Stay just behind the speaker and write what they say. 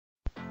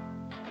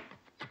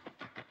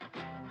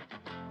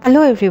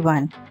Hello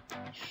everyone,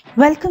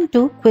 welcome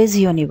to Quiz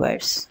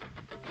Universe.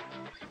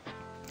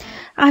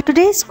 Our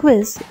today's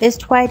quiz is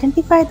to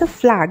identify the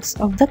flags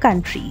of the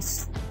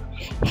countries.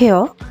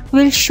 Here,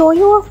 we'll show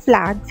you a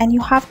flag and you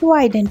have to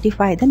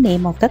identify the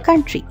name of the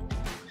country.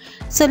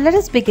 So let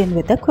us begin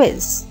with the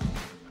quiz.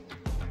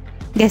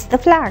 Guess the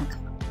flag.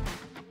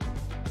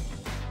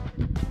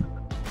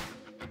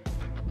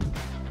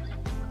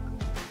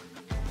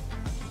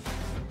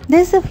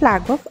 This is the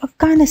flag of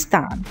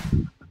Afghanistan.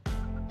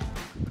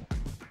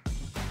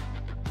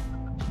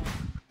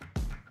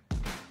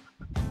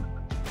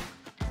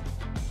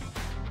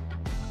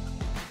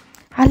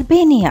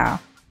 Albania.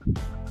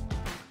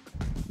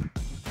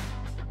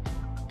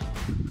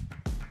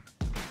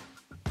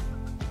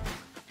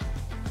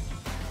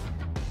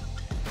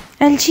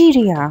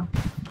 Algeria.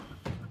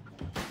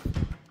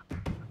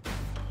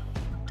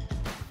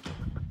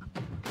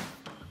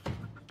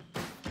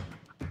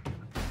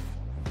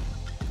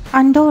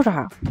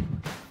 Andorra.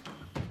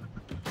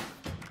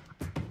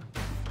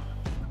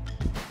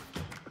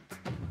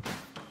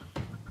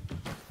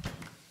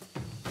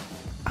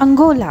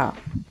 Angola.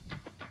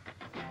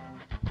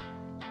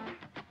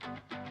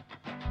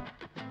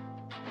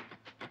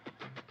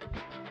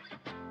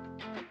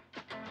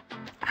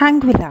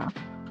 Anguilla.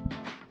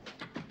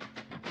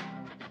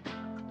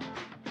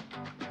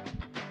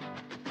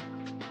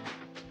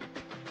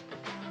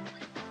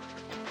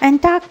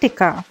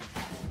 Antarctica.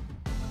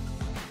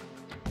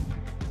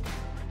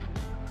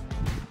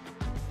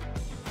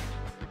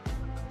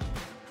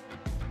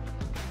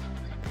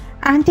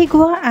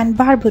 Antigua and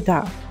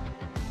Barbuda.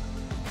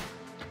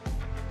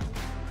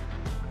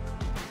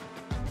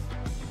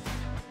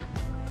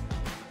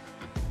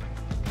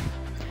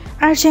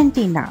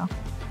 Argentina.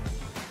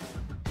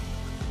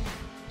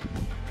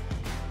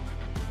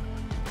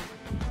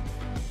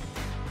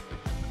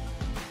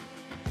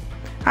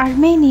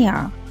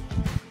 Armenia.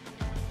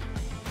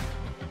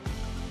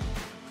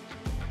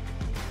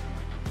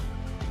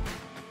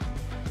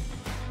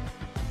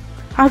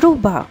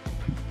 Aruba.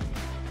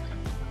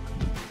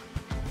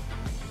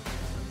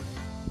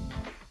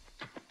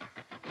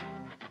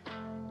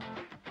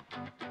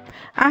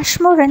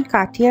 Ashmore and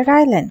Cartier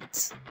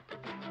Islands.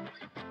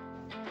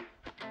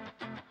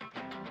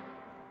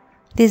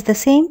 This is the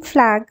same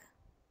flag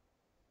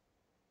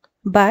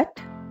but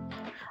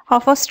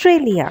of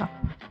Australia.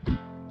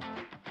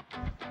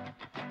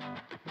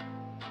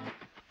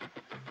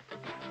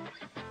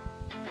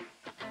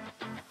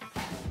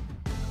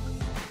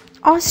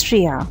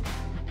 Austria.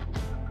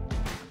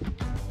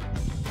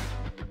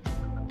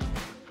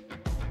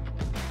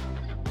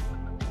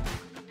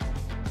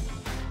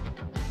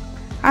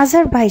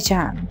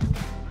 Azerbaijan.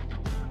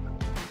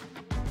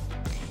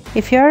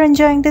 If you are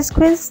enjoying this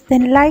quiz,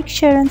 then like,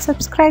 share and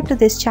subscribe to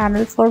this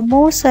channel for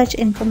more such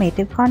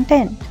informative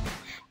content.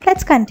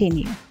 Let's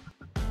continue.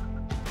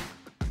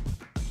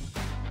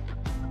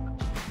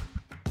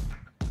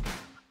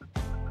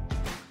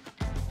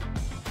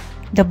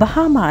 The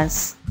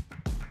Bahamas.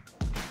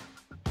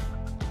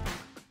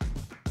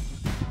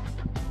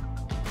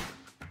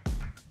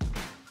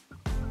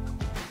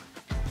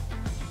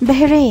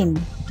 Bahrain.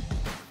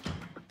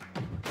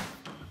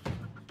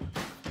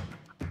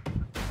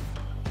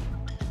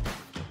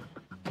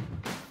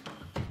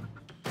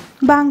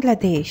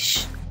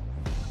 Bangladesh.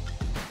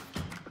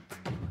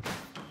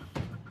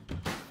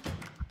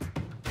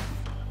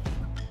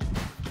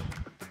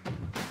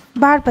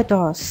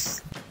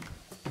 Barbados.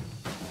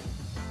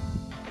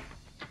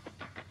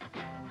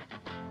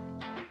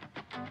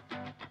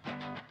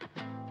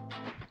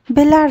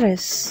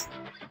 Belarus.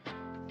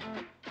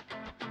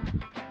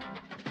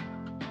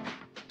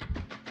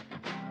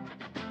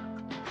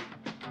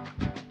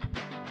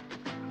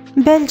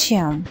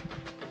 Belgium.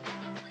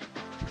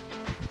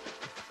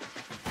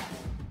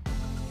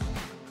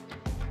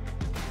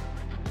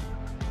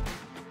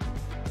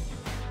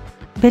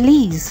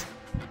 Belize.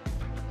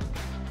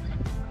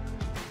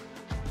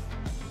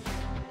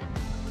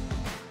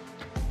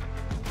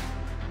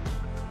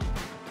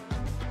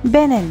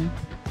 Benin.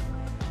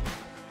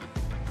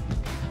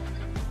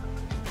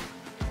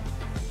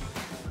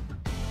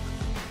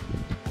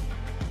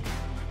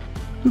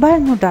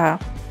 Bermuda.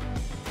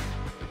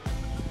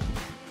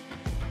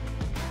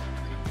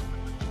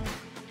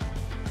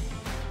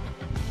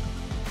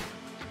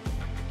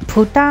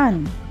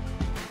 Bhutan.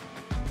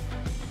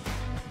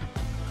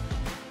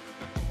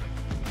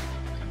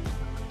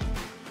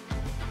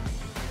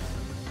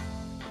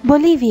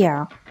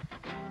 Bolivia.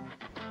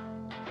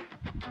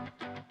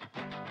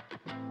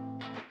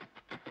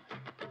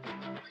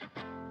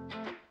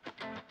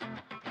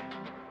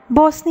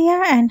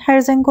 Bosnia and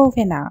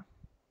Herzegovina.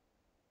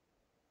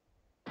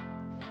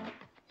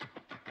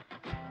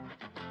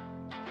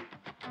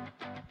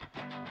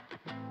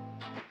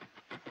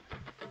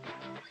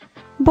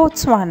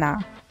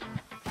 Botswana.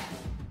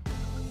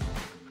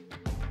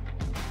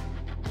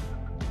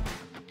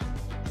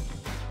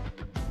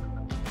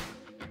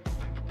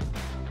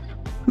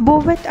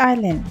 Bouvet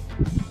Island.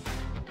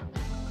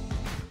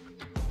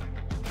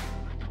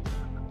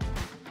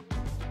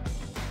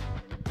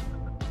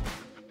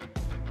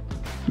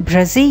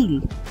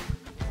 Brazil,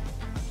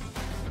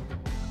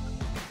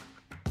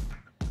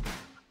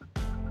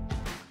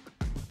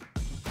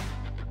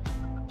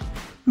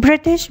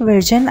 British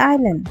Virgin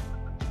Island,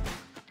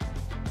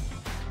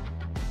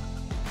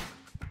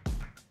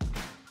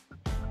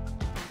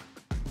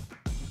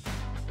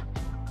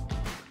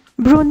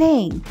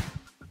 Brunei,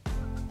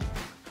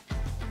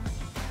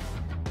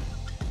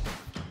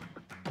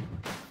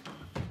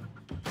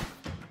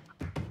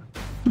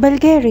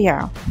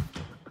 Bulgaria,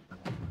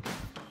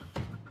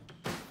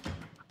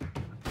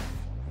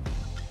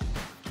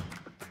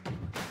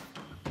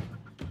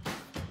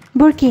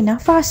 Burkina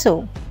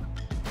Faso,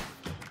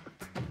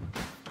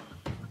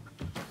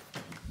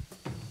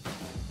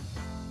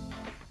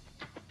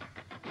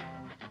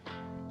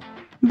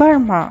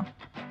 Burma,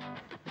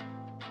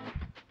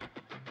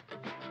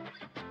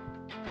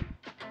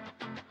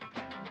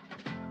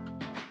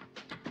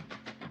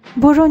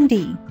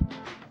 Burundi.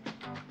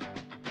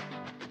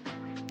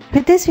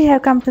 With this, we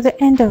have come to the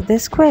end of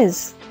this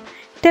quiz.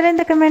 Tell in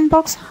the comment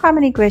box how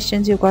many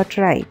questions you got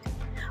right.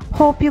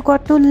 Hope you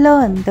got to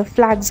learn the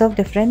flags of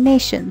different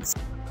nations.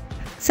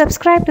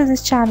 Subscribe to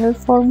this channel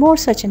for more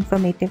such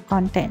informative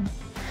content.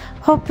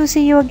 Hope to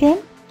see you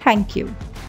again. Thank you.